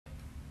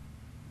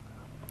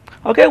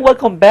Okay,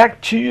 welcome back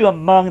to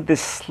Among the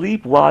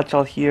Sleep Watch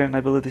out here, and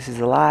I believe this is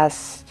the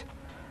last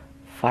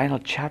final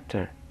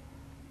chapter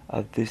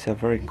of this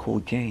very cool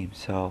game.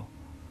 So,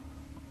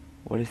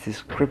 what is this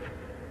script?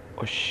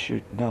 Oh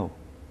shoot, no.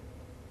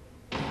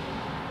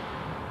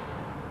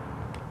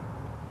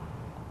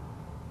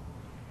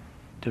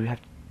 Do we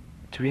have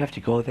do we have to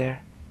go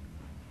there?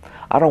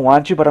 I don't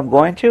want to, but I'm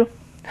going to.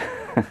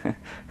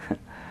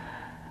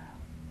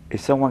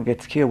 If someone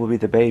gets killed, will be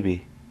the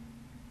baby.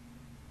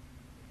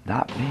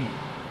 Not me.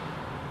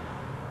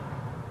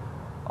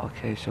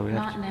 Okay, so we have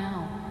Not to.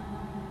 now.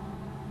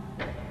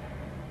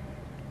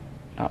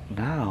 Not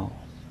now.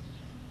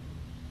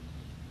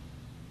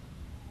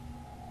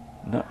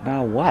 Not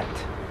now what?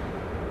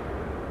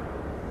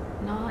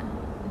 Not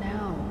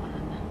now.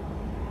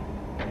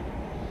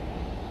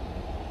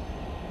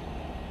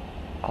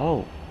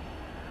 Oh.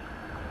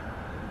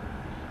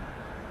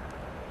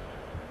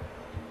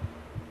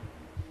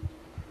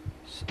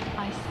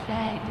 I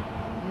said,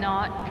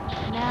 not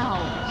now.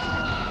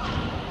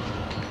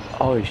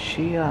 Oh, is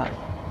she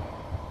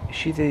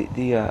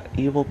the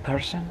evil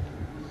person?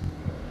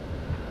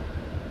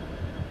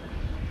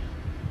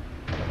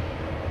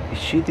 Is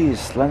she the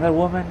slender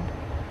woman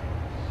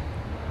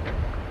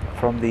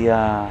from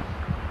the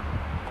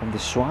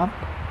swamp?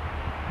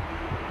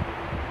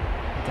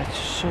 That's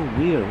so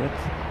weird.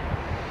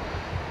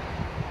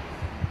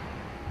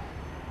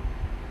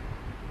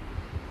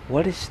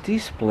 What is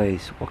this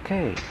place?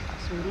 Okay.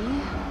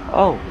 Sweetie,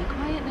 Oh. be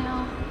quiet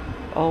now.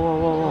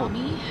 Oh.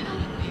 Mommy?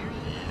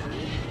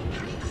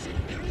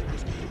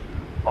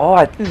 Oh,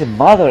 I think the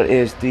mother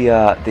is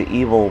the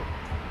evil.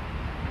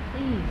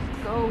 Please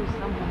go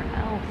somewhere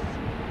else.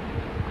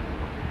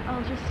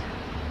 I'll just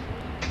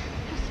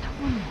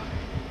one more.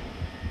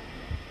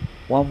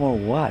 One more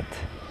what?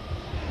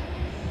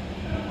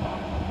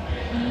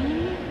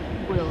 He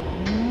will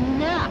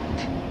not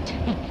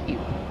take you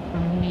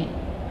from me.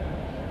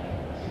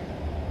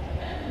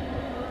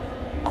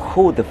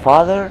 Who? The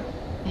father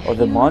or If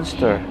the you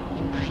monster? can't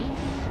embrace,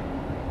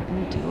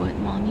 do what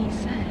mommy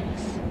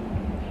says.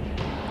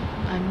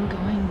 I'm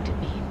going to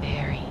be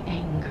very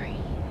angry.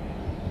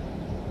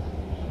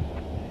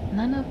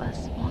 None of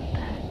us want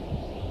that.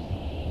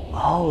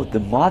 Oh,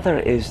 the mother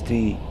is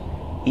the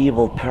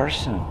evil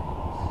person.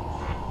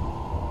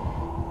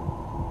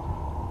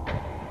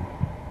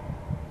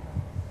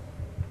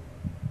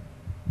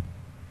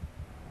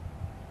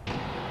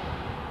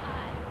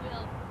 I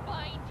will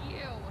find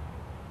you.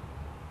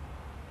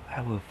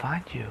 I will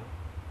find you.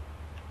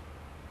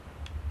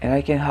 And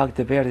I can hug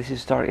the bear. This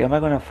is dark. Am I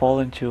gonna fall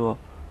into?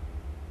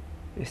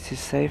 Is this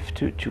safe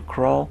to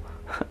crawl?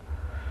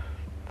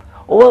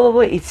 Oh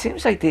wait. It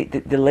seems like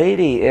the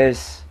lady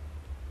has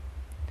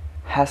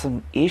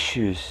some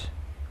issues.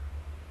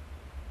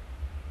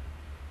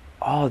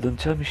 Oh, don't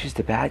tell me she's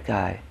the bad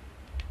guy.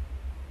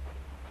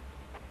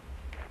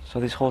 So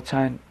this whole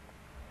time,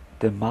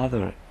 the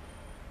mother.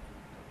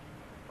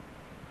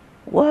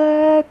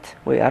 What?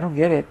 Wait, I don't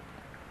get it.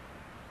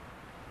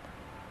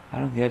 I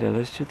don't get it.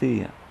 Let's do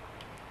the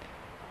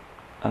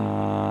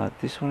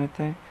this one I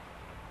think.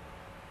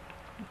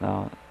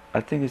 No,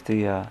 I think it's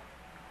the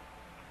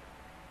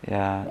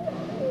yeah,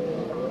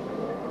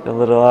 the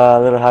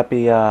little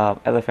happy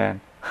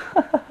elephant.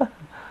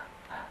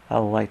 I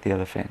like the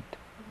elephant.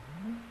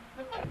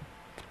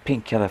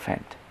 Pink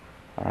elephant.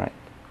 All right.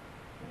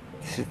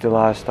 This is the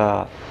last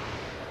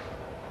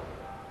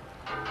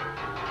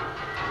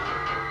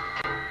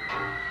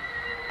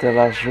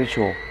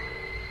ritual.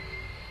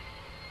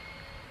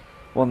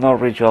 Well, no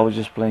ritual. I was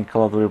just playing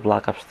Call of Duty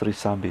Black Ops 3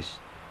 Zombies.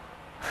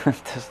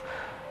 there's,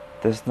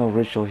 there's no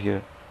ritual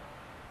here.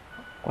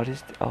 What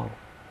is the? Oh,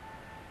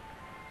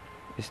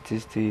 is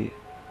this the?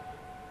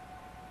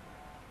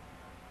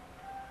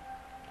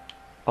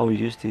 Oh, we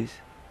use this.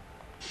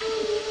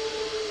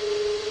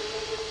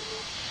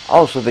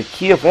 Oh, so the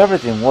key of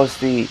everything was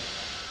the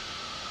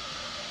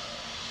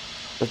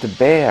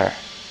bear.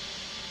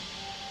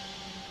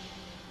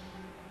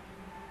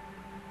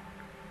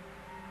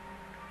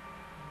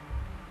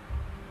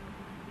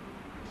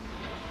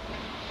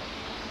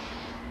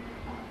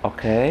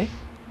 Okay.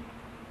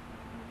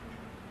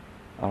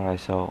 All right.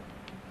 So,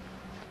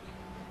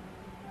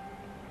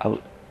 I,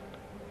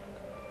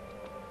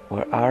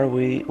 where are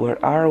we?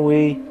 Where are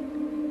we?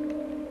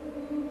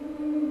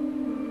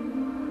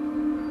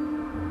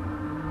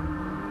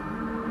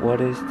 What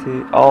is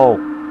the? Oh.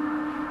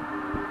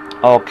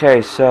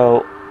 Okay.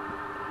 So.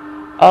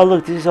 Oh,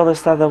 look. This is all the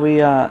stuff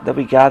that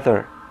we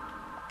gather.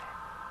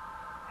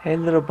 Hey,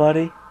 little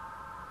buddy.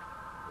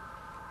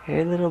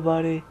 Hey, little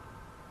buddy.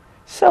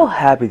 So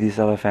happy this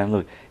elephant.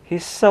 Look,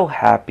 he's so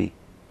happy.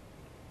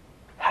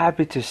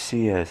 Happy to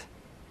see us.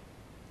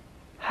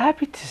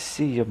 Happy to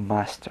see your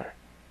master,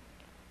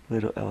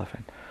 little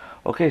elephant.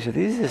 Okay, so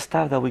this is the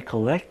stuff that we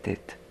collected.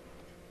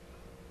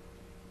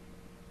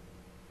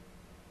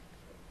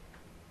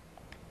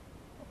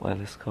 Well,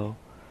 let's go.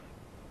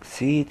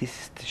 See,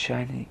 this is the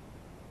shiny.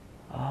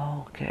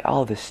 Oh, okay.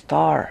 Oh, the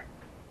star.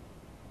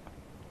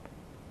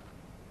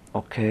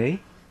 Okay.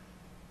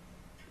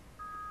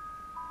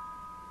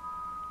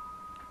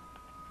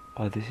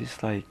 Oh, this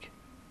is like...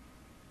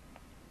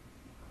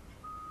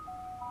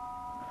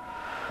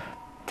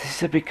 This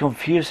is a bit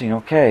confusing.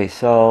 Okay,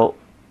 so...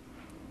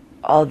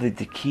 Oh, the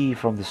key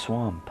from the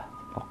swamp.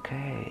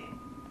 Okay.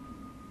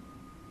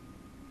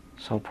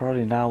 So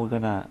probably now we're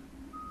gonna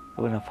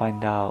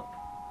find out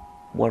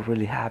what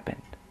really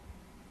happened.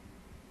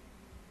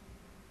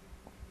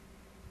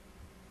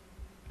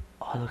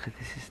 Oh, look at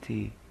this is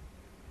the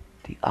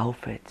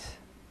outfits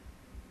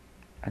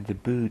and the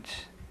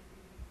boots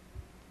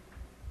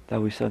that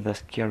we saw in the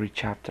scary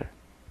chapter.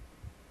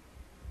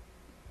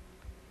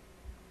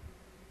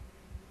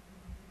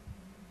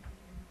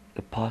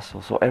 The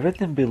puzzle. So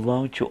everything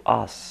belonged to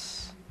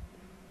us.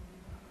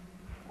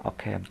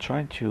 Okay, I'm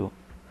trying to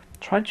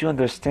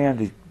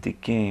understand the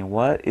game.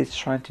 What it's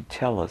trying to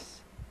tell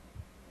us.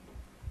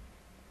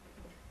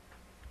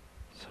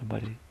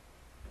 Somebody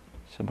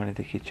in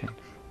the kitchen.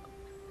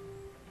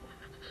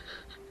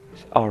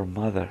 It's our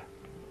mother.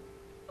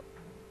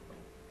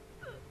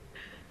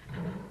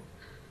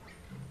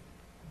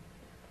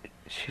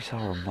 She's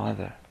our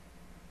mother.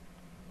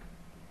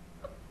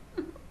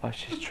 Oh,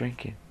 she's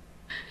drinking.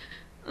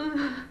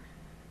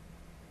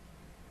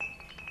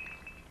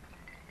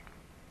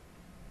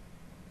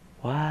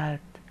 What?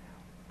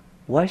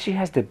 Why she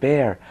has the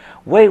bear?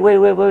 Wait.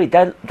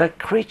 That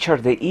creature,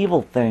 the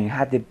evil thing,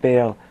 had the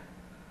bear.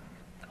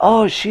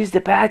 Oh, she's the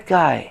bad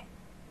guy.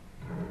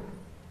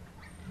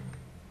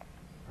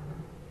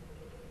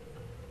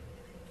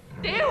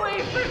 Stay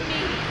away from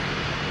me!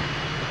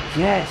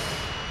 Yes.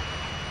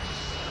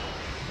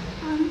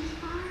 I'm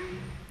sorry.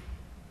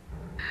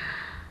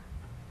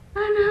 I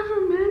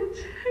never meant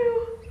to.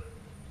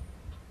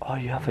 Oh,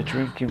 you have a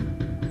drinking.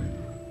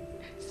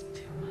 It's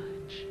too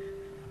much.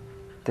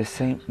 The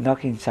same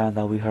knocking sound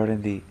that we heard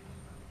in the...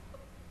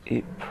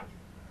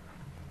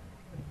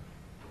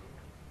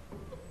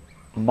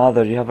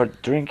 Mother, you have a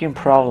drinking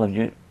problem.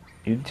 You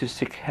need to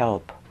seek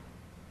help.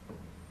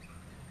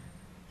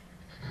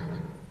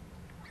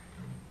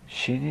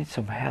 She needs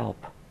some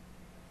help.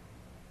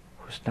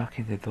 Who's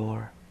knocking the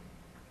door?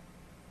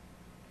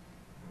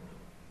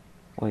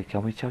 Wait,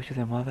 can we talk to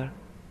the mother?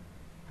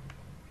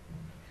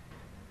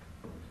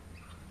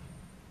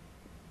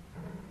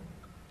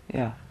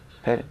 Yeah,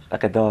 pet it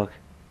like a dog.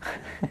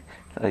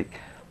 like,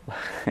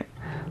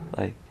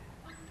 like,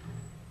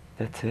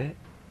 that's it?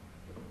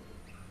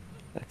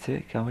 That's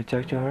it? Can we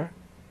talk to her?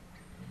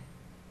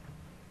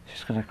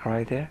 She's gonna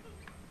cry there?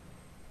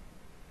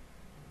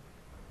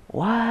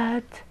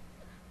 What?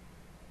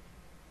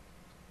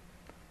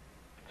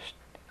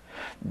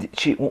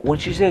 When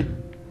she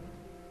said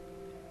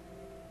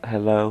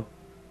hello,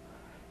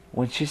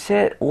 when she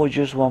said, oh,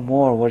 just one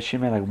more, what she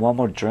meant, like one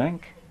more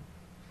drink?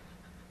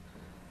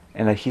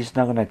 And like he's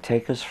not gonna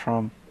take us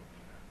from...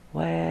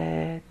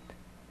 What?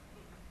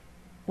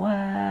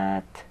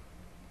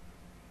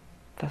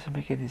 Doesn't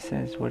make any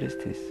sense. What is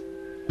this?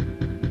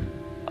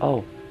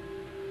 Oh.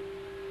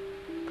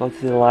 Go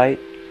to the light.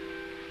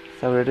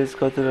 Is that what it is?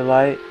 Go to the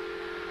light.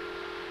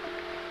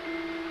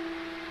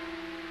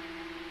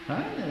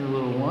 Hi there,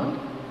 little one.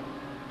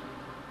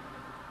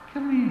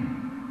 Come here.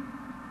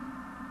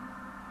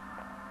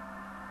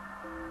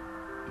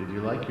 Did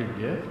you like your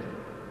gift?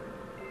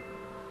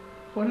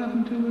 What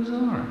happened to his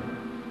arm?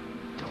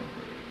 Don't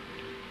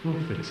worry.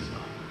 We'll fix it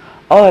up.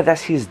 Oh,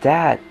 that's his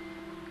dad.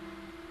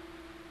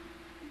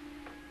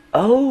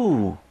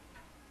 Oh.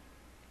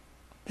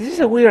 This is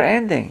a weird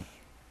ending.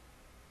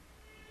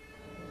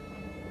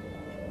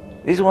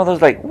 This is one of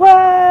those like,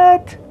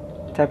 what?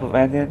 Type of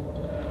ending.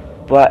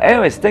 But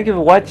anyways, thank you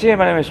for watching.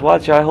 My name is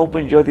Watcher. I hope you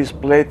enjoyed this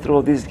playthrough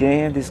of this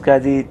game. This guy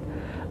did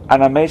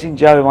an amazing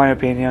job in my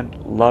opinion.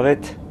 Love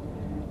it.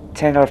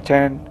 10 out of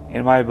 10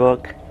 in my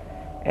book.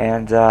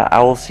 And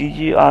I will see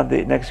you on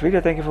the next video.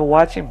 Thank you for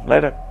watching.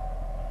 Later.